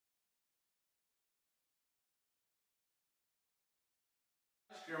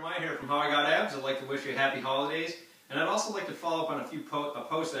Jeremiah here from How I Got Abs. I'd like to wish you happy holidays, and I'd also like to follow up on a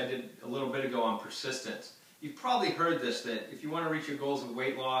post that I did a little bit ago on persistence. You've probably heard this, that if you want to reach your goals of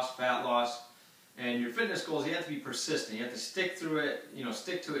weight loss, fat loss, and your fitness goals, you have to be persistent. You have to stick through it,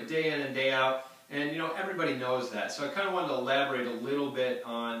 stick to it day in and day out, and everybody knows that. So I kind of wanted to elaborate a little bit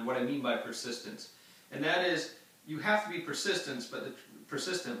on what I mean by persistence. And that is, you have to be persistent, but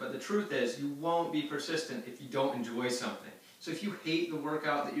the truth is, you won't be persistent if you don't enjoy something. So if you hate the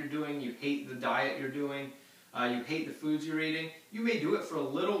workout that you're doing, you hate the diet you're doing, you hate the foods you're eating, you may do it for a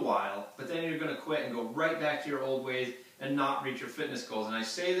little while, but then you're going to quit and go right back to your old ways and not reach your fitness goals. And I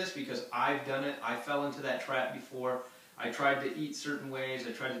say this because I've done it. I fell into that trap before. I tried to eat certain ways.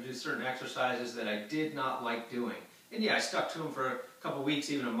 I tried to do certain exercises that I did not like doing. And yeah, I stuck to them for a couple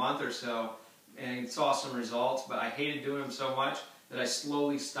weeks, even a month or so, and saw some results, but I hated doing them so much that I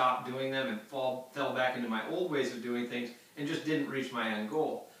slowly stopped doing them and fell back into my old ways of doing things and just didn't reach my end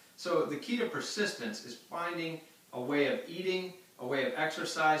goal. So the key to persistence is finding a way of eating, a way of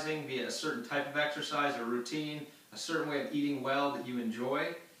exercising, be it a certain type of exercise or routine, a certain way of eating well that you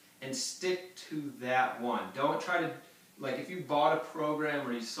enjoy, and stick to that one. Don't try to, like if you bought a program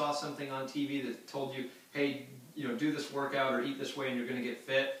or you saw something on TV that told you, hey, do this workout or eat this way and you're going to get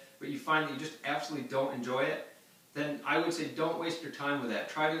fit, but you find that you just absolutely don't enjoy it, then I would say don't waste your time with that.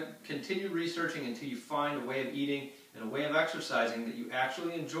 Try to continue researching until you find a way of eating and a way of exercising that you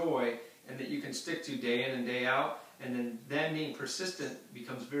actually enjoy and that you can stick to day in and day out, and then being persistent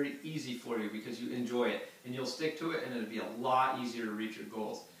becomes very easy for you because you enjoy it and you'll stick to it, and it'll be a lot easier to reach your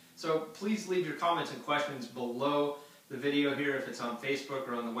goals. So please leave your comments and questions below the video here if it's on Facebook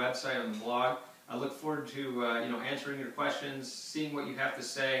or on the website, on the blog. I look forward to answering your questions, seeing what you have to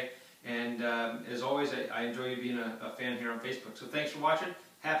say. And as always, I enjoy you being a fan here on Facebook. So thanks for watching.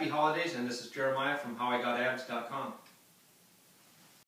 Happy holidays, and this is Jeremiah from HowIGotAbs.com.